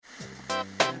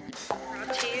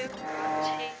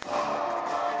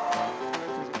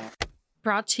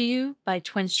Brought to you by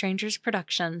Twin Strangers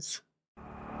Productions.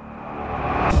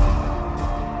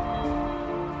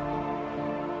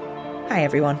 Hi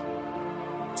everyone.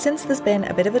 Since there's been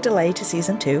a bit of a delay to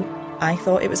Season 2, I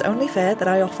thought it was only fair that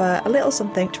I offer a little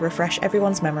something to refresh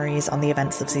everyone's memories on the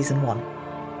events of Season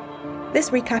 1. This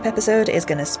recap episode is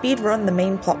going to speedrun the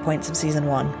main plot points of Season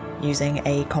 1, using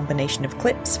a combination of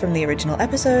clips from the original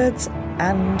episodes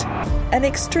and an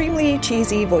extremely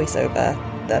cheesy voiceover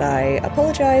that I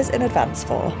apologise in advance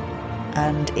for.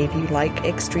 And if you like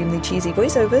extremely cheesy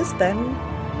voiceovers, then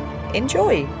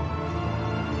enjoy!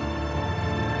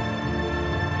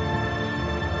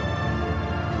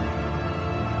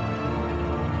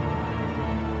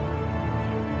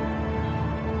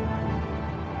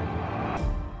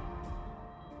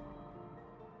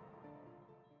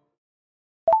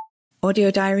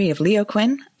 Audio diary of Leo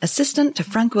Quinn, assistant to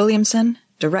Frank Williamson,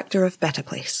 director of Better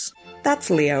Place. That's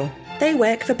Leo. They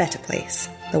work for Better Place,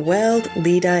 the world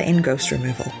leader in ghost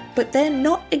removal. But they're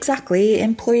not exactly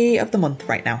Employee of the Month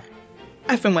right now.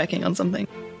 I've been working on something.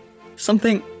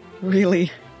 Something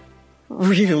really,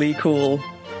 really cool.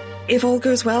 If all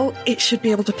goes well, it should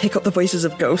be able to pick up the voices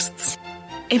of ghosts.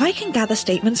 If I can gather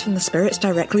statements from the spirits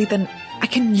directly, then I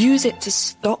can use it to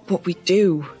stop what we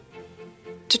do.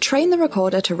 To train the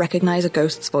recorder to recognize a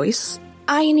ghost's voice,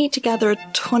 I need to gather a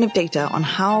ton of data on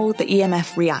how the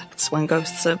EMF reacts when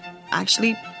ghosts are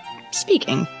actually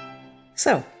speaking.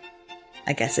 So,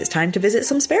 I guess it's time to visit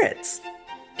some spirits.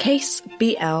 Case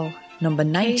BL, number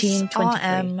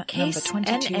 1923. Case number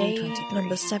 2223.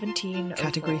 Number 17.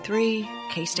 Category 3.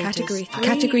 Case status.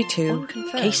 Category 2.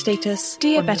 Case status.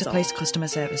 Dear Better Place Customer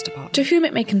Service Department. To whom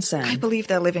it may concern. I believe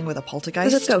they're living with a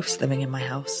poltergeist. There's a ghost living in my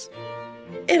house.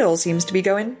 It all seems to be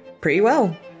going pretty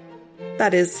well.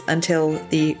 That is, until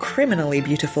the criminally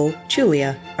beautiful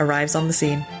Julia arrives on the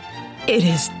scene. It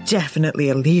is definitely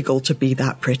illegal to be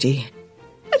that pretty.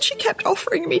 And she kept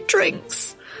offering me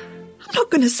drinks. I'm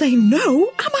not going to say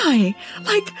no, am I?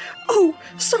 Like, oh,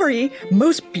 sorry,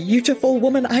 most beautiful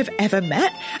woman I've ever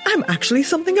met. I'm actually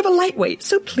something of a lightweight,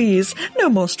 so please, no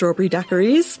more strawberry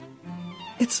daiquiris.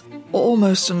 It's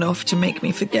almost enough to make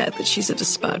me forget that she's a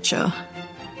dispatcher.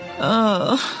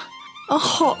 A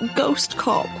hot ghost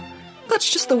cop.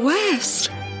 That's just the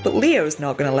worst. But Leo's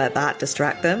not going to let that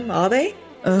distract them, are they?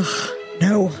 Ugh,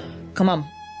 no. Come on.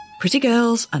 Pretty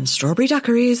girls and strawberry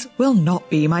daiquiris will not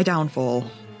be my downfall.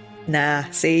 Nah,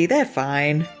 see, they're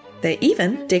fine. They're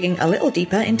even digging a little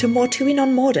deeper into Mortuin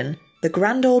on Morden, the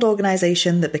grand old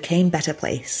organisation that became Better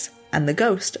Place, and the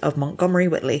ghost of Montgomery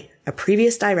Whitley, a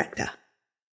previous director.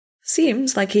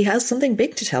 Seems like he has something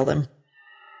big to tell them.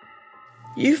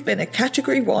 You've been a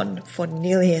Category 1 for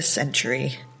nearly a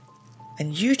century,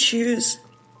 and you choose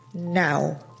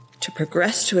now to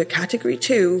progress to a Category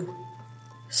 2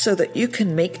 so that you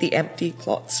can make the empty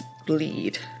plots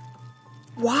bleed.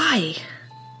 Why?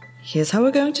 Here's how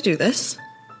we're going to do this.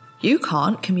 You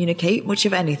can't communicate much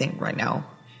of anything right now.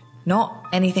 Not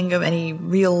anything of any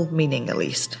real meaning, at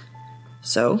least.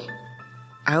 So,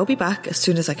 I'll be back as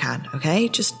soon as I can, okay?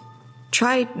 Just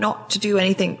try not to do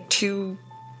anything too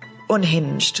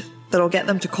unhinged that'll get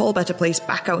them to call Better Place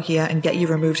back out here and get you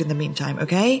removed in the meantime,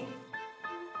 okay?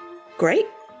 Great.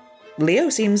 Leo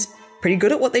seems pretty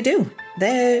good at what they do.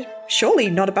 They're surely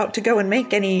not about to go and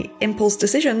make any impulse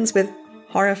decisions with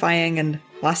horrifying and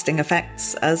lasting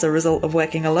effects as a result of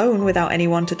working alone without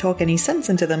anyone to talk any sense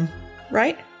into them,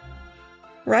 right?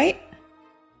 Right?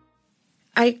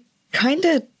 I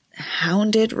kinda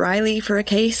hounded Riley for a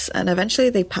case, and eventually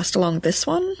they passed along this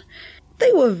one.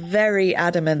 They were very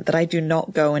adamant that I do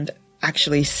not go and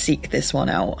actually seek this one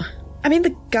out. I mean,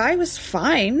 the guy was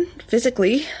fine,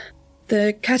 physically.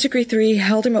 The Category 3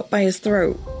 held him up by his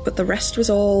throat, but the rest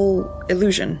was all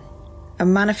illusion. A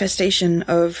manifestation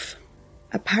of,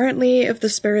 apparently, of the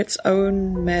spirit's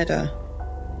own murder.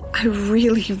 I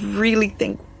really, really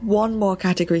think one more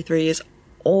Category 3 is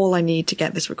all I need to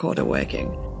get this recorder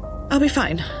working. I'll be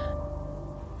fine.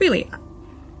 Really,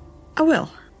 I will.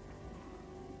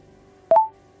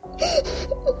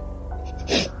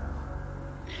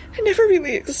 I never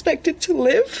really expected to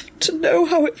live, to know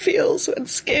how it feels when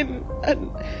skin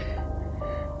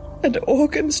and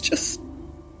organs just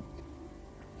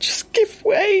give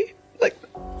way. Like,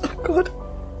 oh God.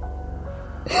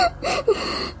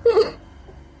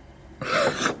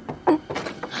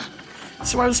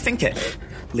 So I was thinking,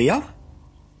 Leo?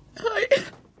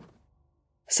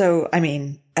 So, I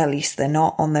mean, at least they're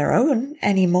not on their own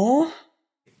anymore.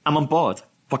 I'm on board.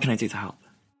 What can I do to help?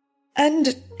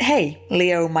 And, hey,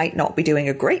 Leo might not be doing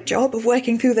a great job of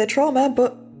working through their trauma,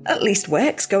 but at least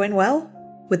work's going well.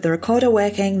 With the recorder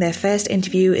working, their first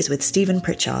interview is with Stephen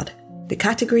Pritchard, the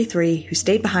Category 3 who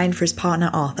stayed behind for his partner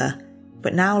Arthur,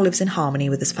 but now lives in harmony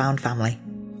with his found family.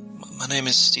 My name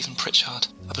is Stephen Pritchard.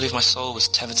 I believe my soul was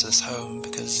tethered to this home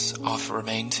because Arthur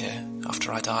remained here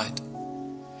after I died.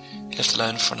 He lived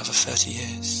alone for another 30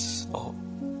 years. Or,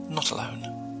 not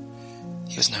alone.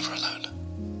 He was never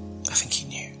alone. I think he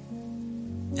knew.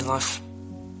 In life,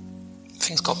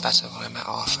 things got better when I met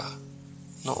Arthur.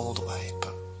 Not all the way,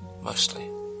 but mostly.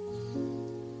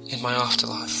 In my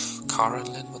afterlife, Cara and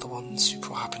Lynn were the ones who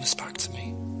brought happiness back to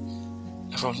me.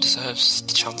 Everyone deserves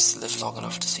the chance to live long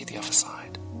enough to see the other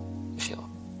side, if you'll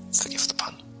forgive the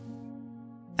pun.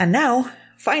 And now,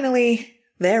 finally,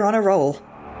 they're on a roll.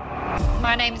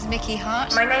 My name is Mickey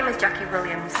Hart. My name is Jackie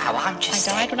Williams. I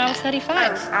died when I was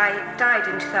 35. Oh, I died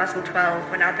in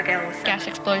 2012 when Abigail was... Gas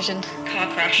explosion.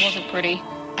 Car crash. Wasn't pretty.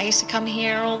 I used to come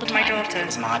here all the time. My daughter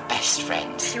was my best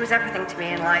friend. She was everything to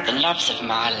me in life. The loves of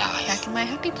my life. Back in my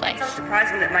happy place. It's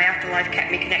unsurprising that my afterlife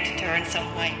kept me connected to her in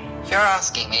some way. If you're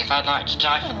asking me if I'd like to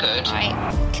die for good...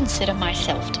 I consider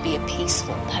myself to be a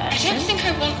peaceful person. I don't think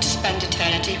I want to spend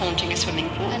eternity haunting a swimming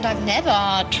pool. And I've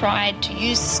never tried to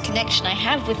use this connection I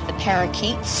have with the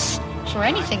parakeets for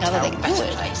anything other than better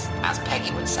good. place, as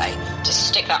Peggy would say, to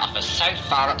stick that offer so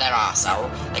far up their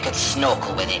arsehole they could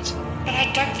snorkel with it. But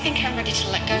I don't think I'm ready to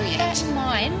let go yet. Bear in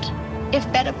mind,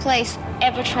 if Better Place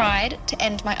ever tried to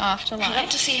end my I afterlife,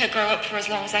 want to see her grow up for as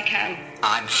long as I can.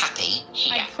 I'm happy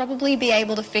here. I'd probably be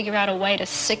able to figure out a way to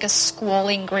sick a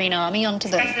squalling green army onto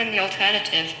It's them. better than the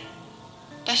alternative.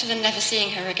 Better than never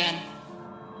seeing her again.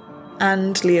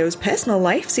 And Leo's personal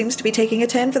life seems to be taking a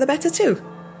turn for the better too.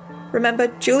 Remember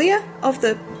Julia, of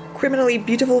the criminally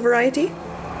beautiful variety?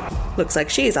 Looks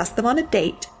like she's asked them on a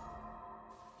date.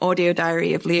 Audio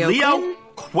diary of Leo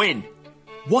Quinn.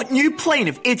 What new plane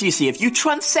of idiocy have you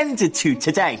transcended to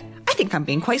today? I think I'm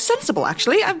being quite sensible,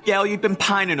 actually. Girl you've been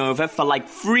pining over for like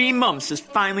 3 months has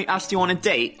finally asked you on a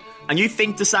date, and you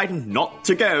think deciding not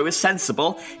to go is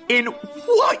sensible? In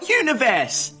what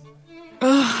universe?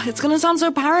 It's gonna sound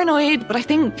so paranoid, but I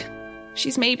think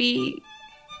she's maybe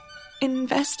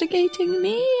investigating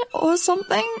me or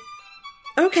something.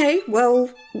 Okay, well,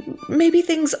 maybe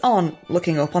things aren't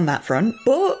looking up on that front,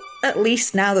 but at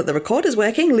least now that the recorder's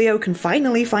working, Leo can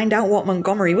finally find out what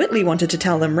Montgomery Whitley wanted to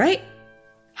tell them, right?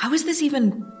 How is this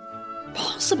even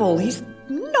possible? He's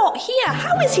not here.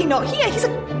 How is he not here? He's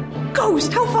a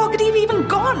ghost. How far could he have even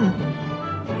gone?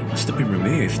 He must have been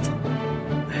removed.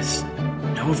 There's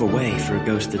no other way for a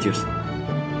ghost to just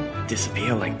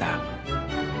disappear like that.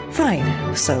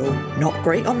 Fine, so not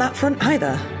great on that front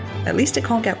either. At least it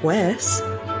can't get worse.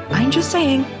 I'm just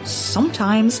saying,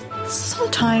 sometimes,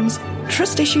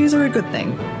 trust issues are a good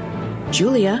thing.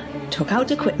 Julia took out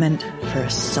equipment for a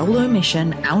solo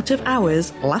mission out of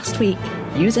hours last week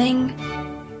using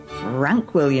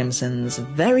Frank Williamson's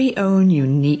very own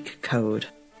unique code.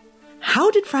 How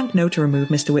did Frank know to remove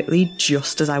Mr. Whitley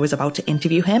just as I was about to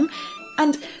interview him?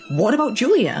 And what about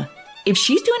Julia? If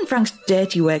she's doing Frank's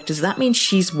dirty work, does that mean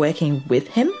she's working with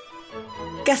him?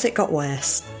 Guess it got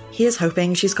worse. Here's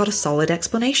hoping she's got a solid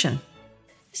explanation.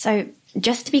 So,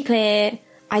 just to be clear,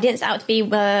 I didn't set out to be,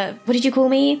 what did you call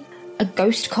me? A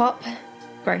ghost cop?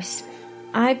 Gross.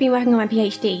 I've been working on my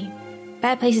PhD.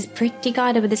 Better Place is pretty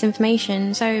guarded with this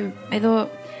information, so I thought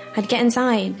I'd get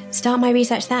inside, start my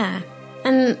research there.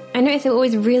 And I noticed they were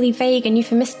always really vague and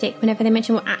euphemistic whenever they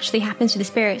mentioned what actually happens to the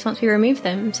spirits once we remove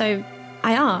them, so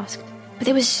I asked. But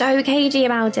they were so cagey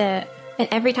about it, and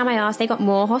every time I asked, they got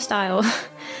more hostile.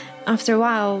 After a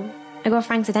while, I got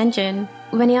Frank's attention.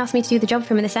 When he asked me to do the job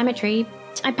for him in the cemetery,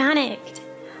 I panicked.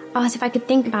 Asked if I could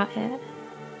think about it.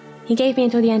 He gave me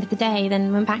until the end of the day,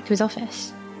 then went back to his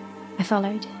office. I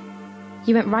followed.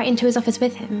 You went right into his office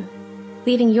with him,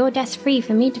 leaving your desk free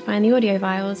for me to find the audio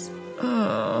files.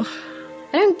 Oh.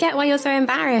 I don't get why you're so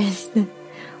embarrassed.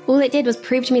 All it did was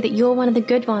prove to me that you're one of the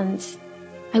good ones.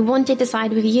 I wanted to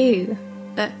side with you,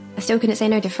 but I still couldn't say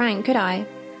no to Frank, could I?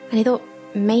 And I thought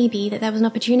maybe that there was an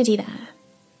opportunity there.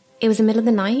 It was the middle of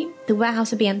the night, the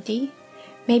warehouse would be empty.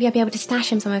 Maybe I'd be able to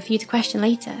stash him somewhere for you to question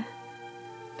later.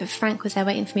 But Frank was there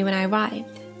waiting for me when I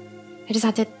arrived. I just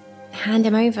had to hand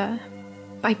him over.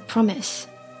 But I promise,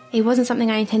 it wasn't something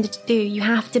I intended to do. You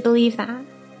have to believe that.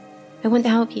 I want to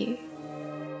help you.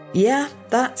 Yeah,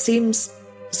 that seems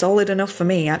solid enough for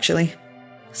me, actually.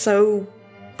 So,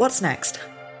 what's next?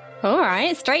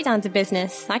 Alright, straight down to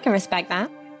business. I can respect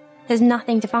that. There's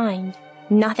nothing to find.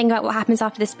 Nothing about what happens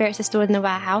after the spirits are stored in the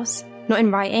warehouse. Not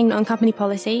in writing, not in company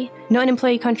policy, not in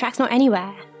employee contracts, not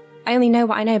anywhere. I only know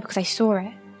what I know because I saw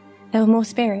it. There were more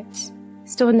spirits,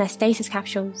 stored in their stasis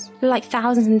capsules. There were like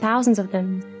thousands and thousands of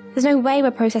them. There's no way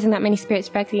we're processing that many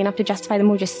spirits regularly enough to justify them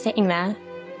all just sitting there.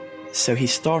 So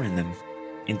he's storing them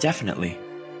indefinitely.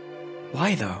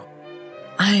 Why, though?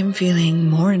 I'm feeling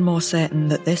more and more certain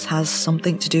that this has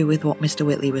something to do with what Mr.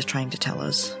 Whitley was trying to tell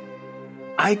us.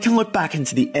 I can look back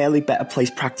into the early Better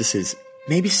Place practices,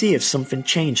 maybe see if something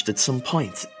changed at some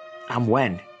point, and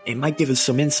when. It might give us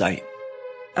some insight.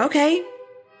 Okay,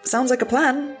 sounds like a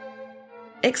plan.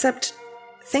 Except,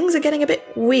 things are getting a bit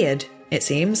weird, it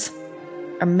seems.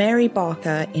 A Mary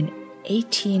Barker in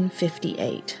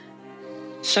 1858.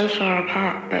 So far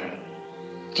apart, but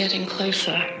getting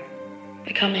closer.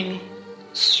 Becoming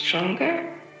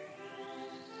stronger?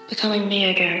 Becoming me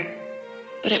again.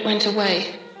 But it went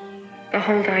away. The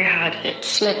hold I had, it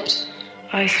slipped.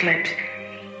 I slipped.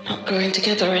 Not growing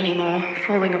together anymore,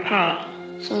 falling apart,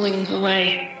 falling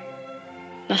away.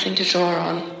 Nothing to draw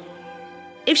on.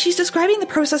 If she's describing the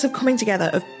process of coming together,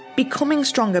 of becoming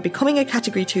stronger, becoming a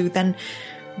Category 2, then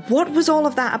what was all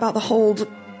of that about the hold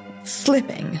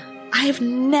slipping? I have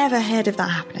never heard of that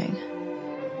happening.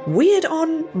 Weird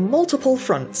on multiple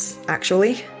fronts,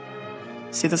 actually.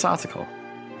 See this article?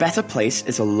 Better Place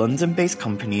is a London-based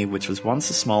company which was once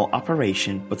a small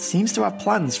operation but seems to have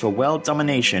plans for world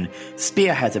domination,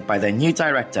 spearheaded by their new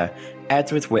director,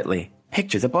 Edward Whitley,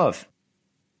 pictured above.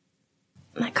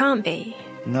 That can't be.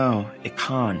 No, it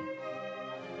can't.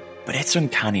 But it's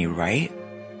uncanny, right?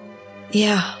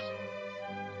 Yeah.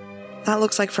 That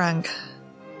looks like Frank.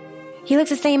 He looks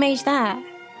the same age there.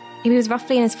 If he was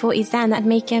roughly in his 40s then, that'd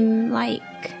make him, like...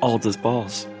 Old as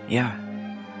balls, yeah.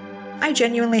 I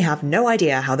genuinely have no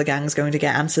idea how the gang's going to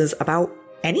get answers about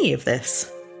any of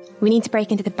this. We need to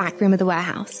break into the back room of the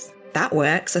warehouse. That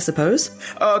works, I suppose.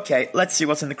 Okay, let's see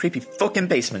what's in the creepy fucking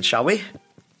basement, shall we?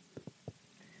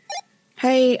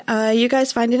 Hey, you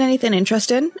guys finding anything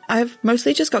interesting? I've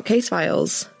mostly just got case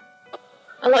files.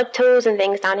 A lot of tools and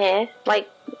things down here. Like,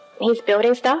 he's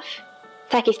building stuff.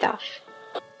 Techie stuff.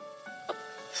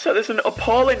 So there's an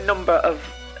appalling number of,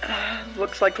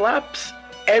 looks like labs.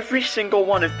 Every single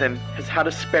one of them has had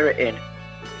a spirit in.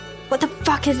 What the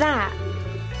fuck is that?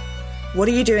 What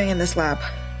are you doing in this lab?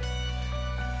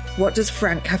 What does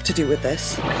Frank have to do with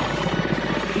this? Wait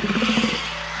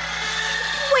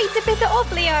to piss it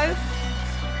off, Leo!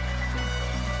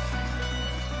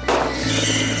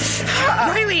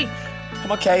 Riley!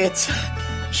 I'm okay, it's...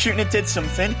 Shooting it did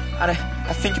something, and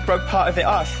I think it broke part of it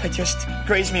off. It just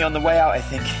grazed me on the way out, I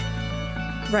think.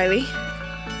 Riley,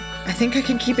 I think I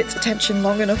can keep its attention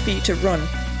long enough for you to run.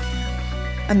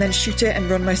 And then shoot it and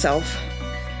run myself.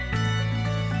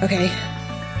 Okay.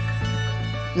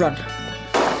 Run.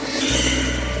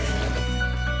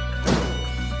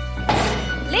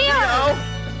 Leo!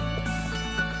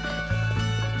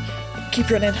 Keep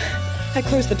running. I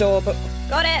closed the door, but...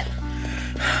 Got it!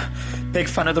 Big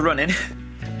fan of the running.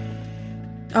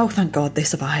 Oh, thank God they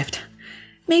survived.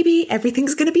 Maybe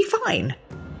everything's gonna be fine.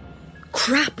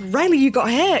 Crap, Riley, you got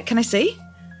hurt. Can I see?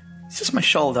 It's just my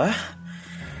shoulder.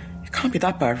 It can't be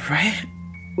that bad, right?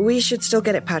 We should still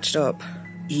get it patched up.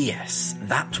 Yes,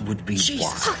 that would be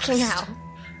wise. Fucking hell.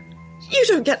 You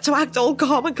don't get to act all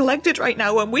calm and collected right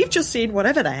now when we've just seen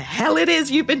whatever the hell it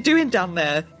is you've been doing down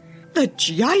there. The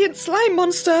giant slime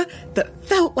monster that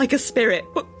felt like a spirit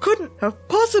but couldn't have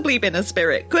possibly been a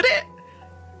spirit, could it?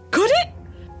 Could it?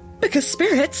 Because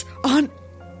spirits aren't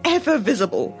ever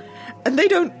visible, and they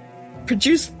don't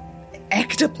produce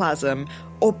ectoplasm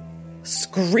or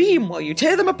scream while you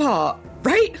tear them apart,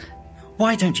 right?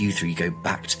 Why don't you three go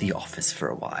back to the office for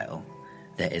a while?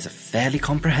 There is a fairly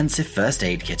comprehensive first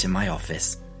aid kit in my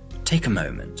office. Take a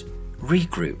moment.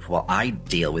 Regroup while I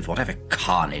deal with whatever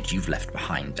carnage you've left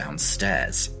behind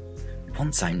downstairs.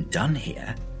 Once I'm done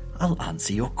here, I'll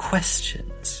answer your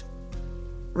questions.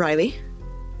 Riley?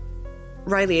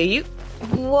 Riley, are you...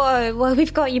 Whoa,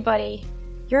 we've got you, buddy.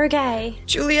 You're okay.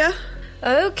 Julia?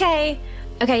 Okay.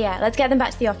 Okay, yeah, let's get them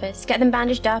back to the office. Get them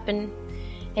bandaged up, and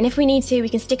if we need to, we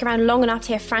can stick around long enough to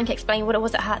hear Frank explain what it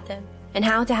was that hurt them, and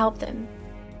how to help them.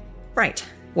 Right.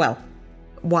 Well,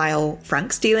 while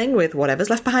Frank's dealing with whatever's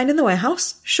left behind in the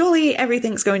warehouse, surely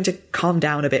everything's going to calm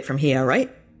down a bit from here, right?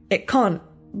 It can't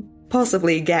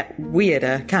possibly get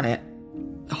weirder, can it?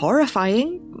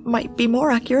 Horrifying might be more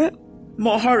accurate.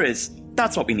 More horrors.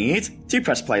 That's what we need. Do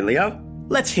press play, Leo.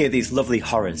 Let's hear these lovely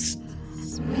horrors.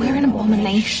 We're an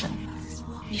abomination.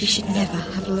 You should never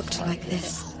have looked like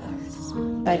this.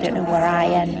 I don't know where I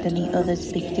end and the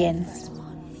others begin.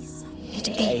 It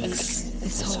aches.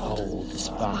 This whole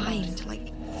spine,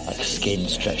 like skin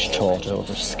stretched taut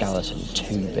over a skeleton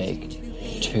too big,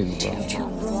 too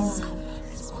wrong.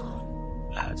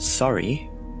 Sorry,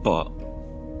 but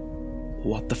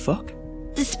what the fuck?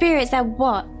 The spirits are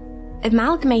what?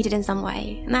 Amalgamated in some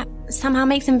way, and that somehow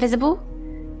makes them visible?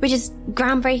 Which is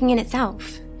groundbreaking in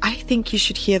itself. I think you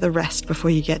should hear the rest before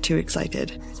you get too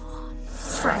excited.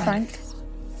 Frank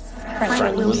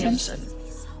Williamson.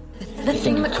 The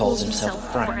thing that calls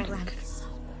himself Frank.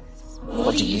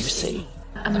 What do you see?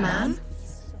 A man?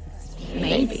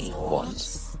 Maybe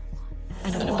once.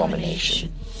 An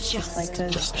abomination. Just like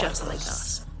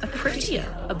us. A prettier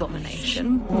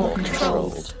abomination, more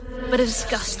controlled. But a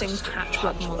disgusting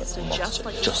patchwork monster,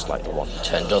 just like the one he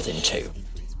turned us into.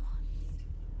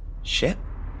 Shit.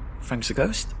 Frank's a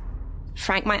ghost?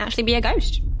 Frank might actually be a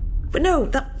ghost. But no,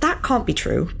 that can't be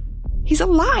true. He's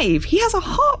alive. He has a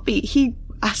heartbeat. He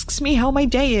asks me how my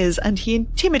day is, and he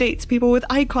intimidates people with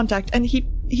eye contact, and he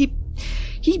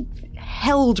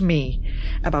held me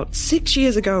about 6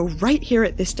 years ago right here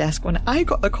at this desk when I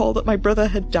got the call that my brother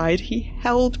had died. He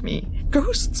held me.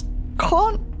 Ghosts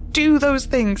can't do those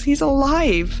things. He's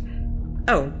alive.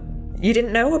 Oh, you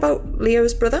didn't know about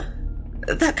Leo's brother?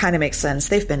 That kind of makes sense.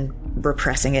 They've been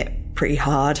repressing it pretty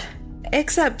hard.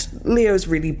 Except Leo's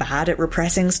really bad at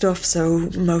repressing stuff, so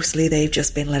mostly they've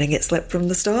just been letting it slip from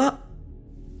the start.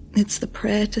 It's the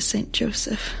prayer to St.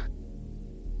 Joseph.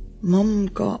 Mum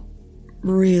got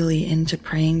really into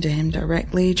praying to him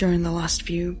directly during the last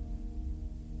few...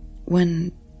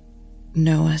 when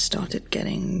Noah started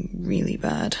getting really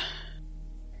bad.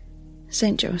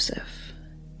 St. Joseph,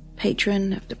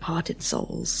 patron of departed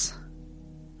souls,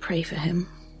 pray for him.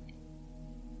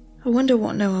 I wonder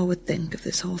what Noah would think of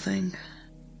this whole thing.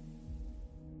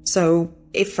 So,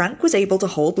 if Frank was able to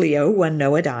hold Leo when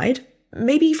Noah died,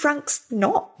 maybe Frank's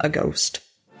not a ghost.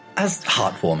 As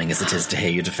heartwarming as it is to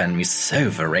hear you defend me so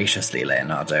voraciously,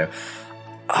 Leonardo,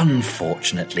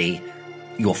 unfortunately,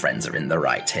 your friends are in the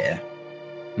right here.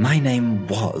 My name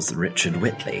was Richard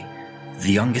Whitley,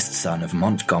 the youngest son of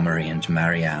Montgomery and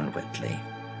Marianne Whitley.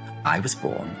 I was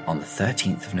born on the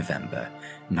 13th of November,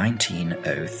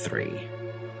 1903.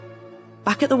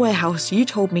 Back at the warehouse, you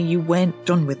told me you weren't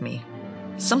done with me.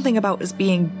 Something about us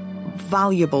being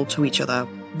valuable to each other.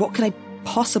 What could I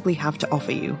possibly have to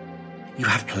offer you? You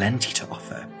have plenty to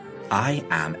offer. I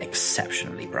am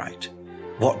exceptionally bright.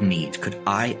 What need could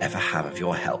I ever have of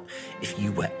your help if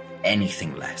you were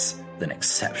anything less than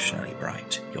exceptionally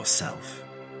bright yourself?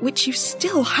 Which you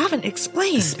still haven't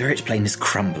explained. The spirit plane is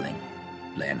crumbling,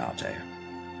 Leonardo.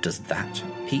 Does that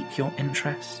pique your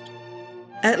interest?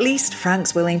 At least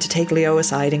Frank's willing to take Leo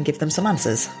aside and give them some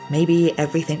answers. Maybe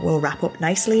everything will wrap up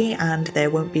nicely and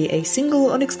there won't be a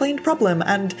single unexplained problem,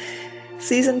 and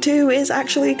Season 2 is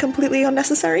actually completely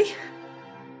unnecessary.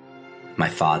 My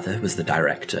father was the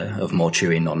director of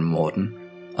Mortuary Non Morden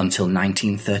until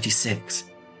 1936.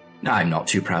 I'm not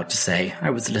too proud to say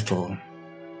I was a little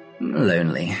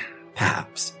lonely,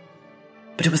 perhaps.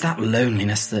 But it was that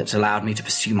loneliness that allowed me to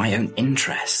pursue my own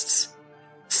interests.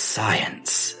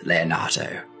 Science,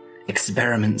 Leonardo.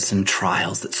 Experiments and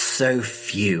trials that so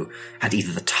few had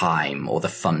either the time or the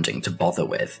funding to bother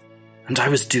with. And I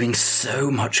was doing so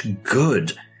much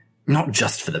good, not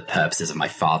just for the purposes of my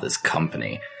father's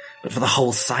company, but for the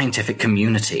whole scientific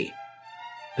community.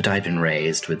 But I'd been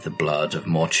raised with the blood of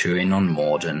Mortuary Non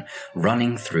Morden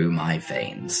running through my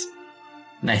veins.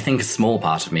 And I think a small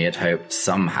part of me had hoped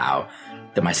somehow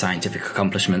that my scientific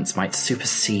accomplishments might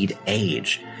supersede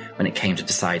age when it came to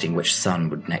deciding which son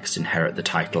would next inherit the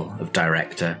title of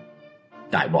director.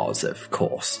 I was, of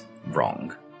course,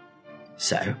 wrong.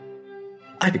 So,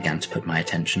 I began to put my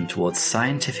attention towards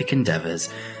scientific endeavours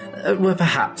that were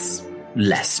perhaps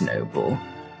less noble,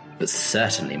 but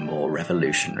certainly more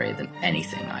revolutionary than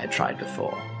anything I had tried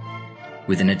before.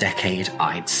 Within a decade,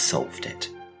 I'd solved it.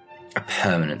 A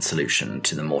permanent solution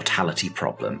to the mortality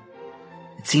problem.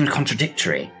 It seemed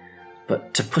contradictory,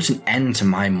 but to put an end to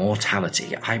my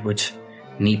mortality, I would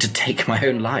need to take my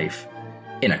own life.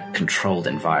 In a controlled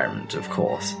environment, of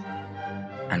course.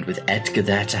 And with Edgar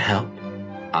there to help,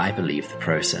 I believe the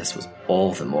process was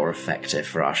all the more effective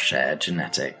for our shared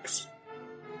genetics.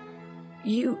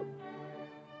 You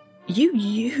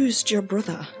used your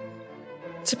brother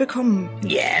to become...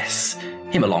 Yes,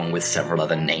 him along with several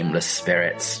other nameless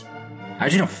spirits. I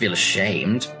do not feel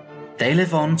ashamed. They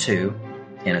live on too,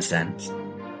 in a sense,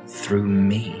 through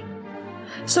me.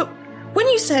 So, when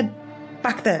you said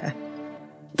back there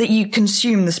that you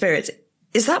consume the spirits,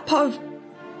 is that part of...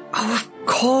 Oh, of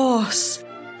course.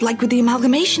 Like with the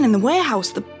amalgamation in the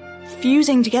warehouse, the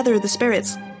fusing together of the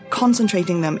spirits,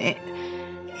 concentrating them.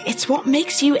 It's what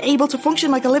makes you able to function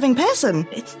like a living person.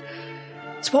 It's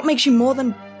what makes you more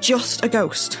than just a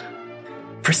ghost.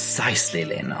 Precisely,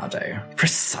 Leonardo.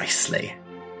 Precisely.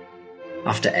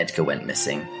 After Edgar went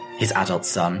missing, his adult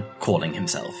son, calling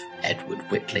himself Edward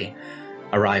Whitley,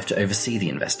 arrived to oversee the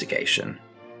investigation.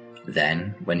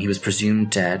 Then, when he was presumed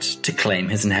dead, to claim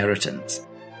his inheritance.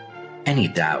 Any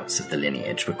doubts of the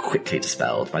lineage were quickly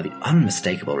dispelled by the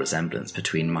unmistakable resemblance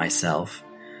between myself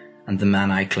and the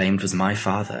man I claimed was my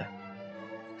father.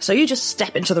 So you just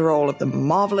step into the role of the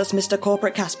marvellous Mr.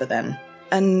 Corporate Casper then?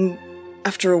 And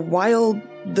after a while,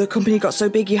 the company got so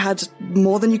big you had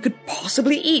more than you could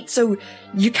possibly eat, so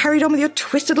you carried on with your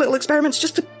twisted little experiments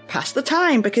just to pass the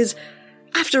time, because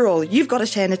after all, you've got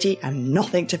eternity and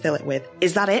nothing to fill it with.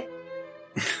 Is that it?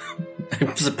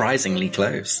 Surprisingly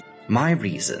close. My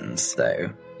reasons,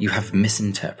 though, you have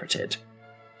misinterpreted.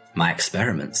 My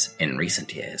experiments in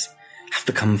recent years have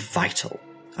become vital.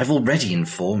 I've already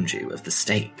informed you of the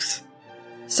stakes.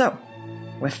 So,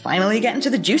 we're finally getting to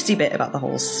the juicy bit about the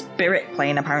whole spirit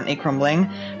plane apparently crumbling.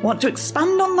 Want to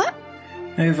expand on that?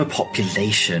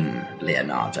 Overpopulation,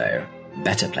 Leonardo.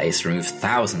 Better Place removes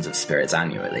thousands of spirits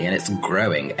annually, and it's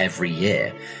growing every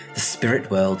year. The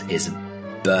spirit world is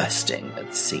bursting at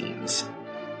the seams.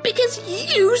 Because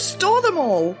you store them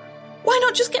all! Why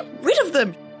not just get rid of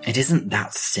them? It isn't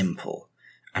that simple,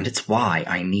 and it's why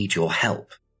I need your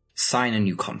help. Sign a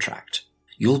new contract.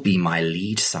 You'll be my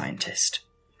lead scientist,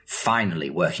 finally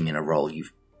working in a role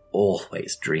you've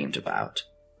always dreamed about.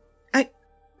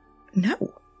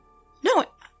 No.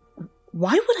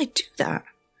 Why would I do that?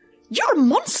 You're a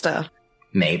monster!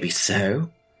 Maybe so.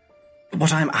 But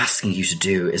what I'm asking you to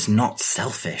do is not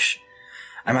selfish.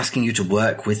 I'm asking you to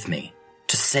work with me,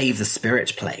 to save the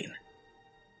spirit plane.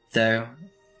 Though,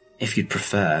 if you'd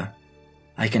prefer,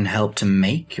 I can help to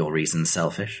make your reasons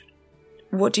selfish.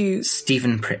 What do you...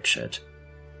 Stephen Pritchard.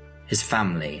 His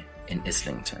family in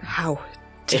Islington. How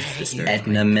If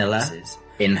Edna Miller,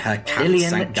 in her cat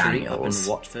St. Daniels,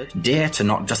 dear to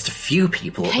not just a few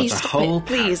people, Okay, but a stop whole it,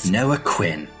 please. pack. Noah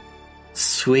Quinn.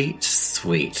 Sweet,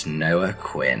 sweet Noah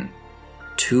Quinn.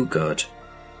 Too good,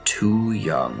 too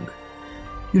young.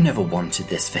 You never wanted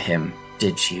this for him,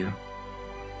 did you?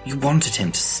 You wanted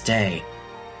him to stay,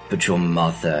 but your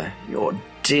mother, your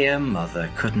dear mother,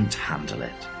 couldn't handle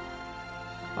it.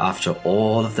 After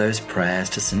all of those prayers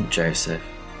to St. Joseph,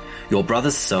 your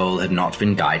brother's soul had not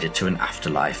been guided to an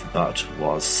afterlife, but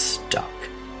was stuck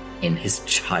in his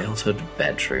childhood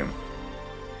bedroom.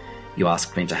 You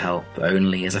asked me to help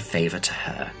only as a favour to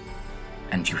her,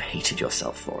 and you hated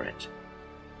yourself for it.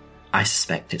 I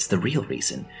suspect it's the real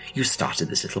reason you started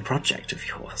this little project of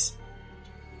yours.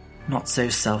 Not so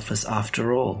selfless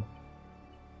after all.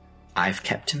 I've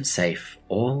kept him safe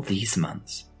all these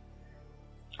months.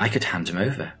 I could hand him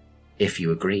over, if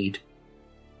you agreed.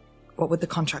 What would the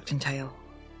contract entail?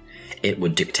 It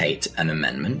would dictate an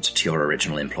amendment to your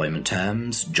original employment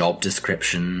terms, job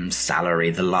description, salary,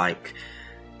 the like.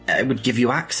 It would give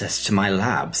you access to my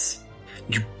labs.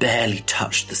 You barely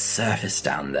touched the surface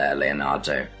down there,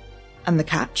 Leonardo. And the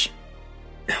catch?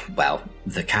 Well,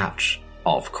 the catch,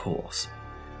 of course,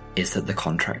 is that the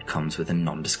contract comes with a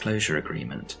non-disclosure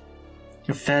agreement.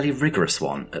 A fairly rigorous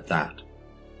one at that.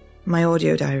 My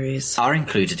audio diaries are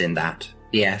included in that,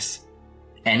 yes.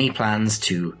 Any plans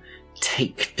to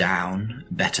take down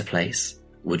Better Place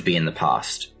would be in the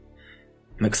past.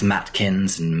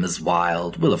 McMatkins and Ms.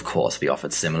 Wild will of course be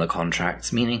offered similar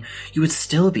contracts, meaning you would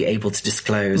still be able to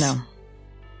disclose... No.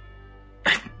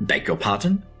 Beg your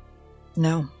pardon?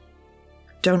 No.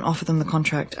 Don't offer them the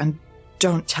contract, and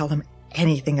don't tell them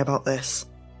anything about this.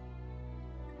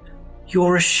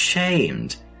 You're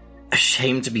ashamed.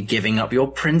 Ashamed to be giving up your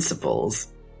principles.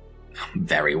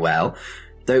 Very well.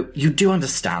 Though you do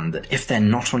understand that if they're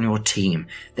not on your team,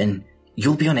 then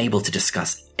you'll be unable to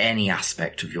discuss any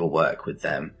aspect of your work with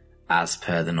them, as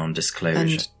per the non-disclosure.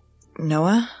 And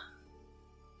Noah?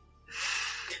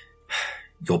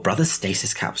 Your brother's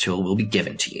stasis capsule will be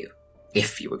given to you,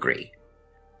 if you agree.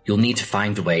 You'll need to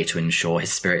find a way to ensure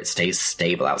his spirit stays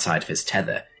stable outside of his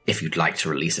tether, if you'd like to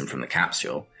release him from the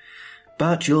capsule.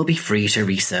 But you'll be free to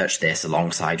research this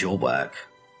alongside your work.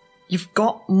 You've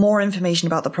got more information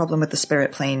about the problem with the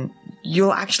spirit plane.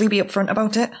 You'll actually be upfront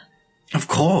about it? Of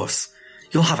course.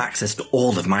 You'll have access to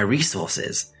all of my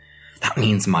resources. That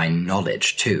means my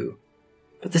knowledge, too.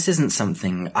 But this isn't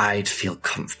something I'd feel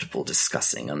comfortable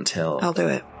discussing until... I'll do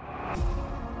it.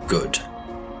 Good.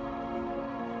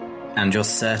 And you're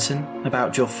certain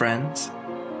about your friends?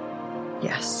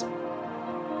 Yes.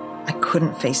 I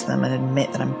couldn't face them and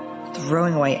admit that I'm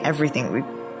throwing away everything we...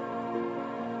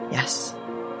 Yes,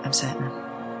 I'm certain.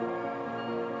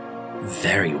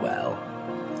 Very well.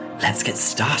 Let's get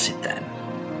started then.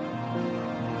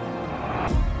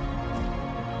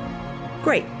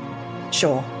 Great.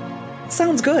 Sure.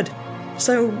 Sounds good.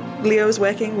 So Leo's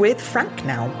working with Frank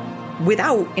now,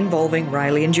 without involving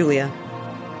Riley and Julia.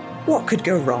 What could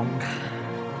go wrong?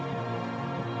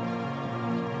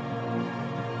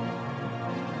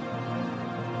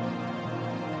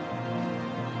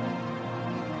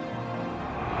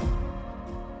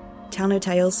 Tell No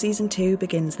Tales Season 2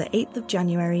 begins the 8th of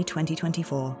January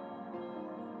 2024.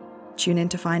 Tune in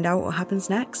to find out what happens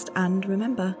next, and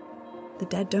remember, the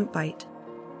dead don't bite.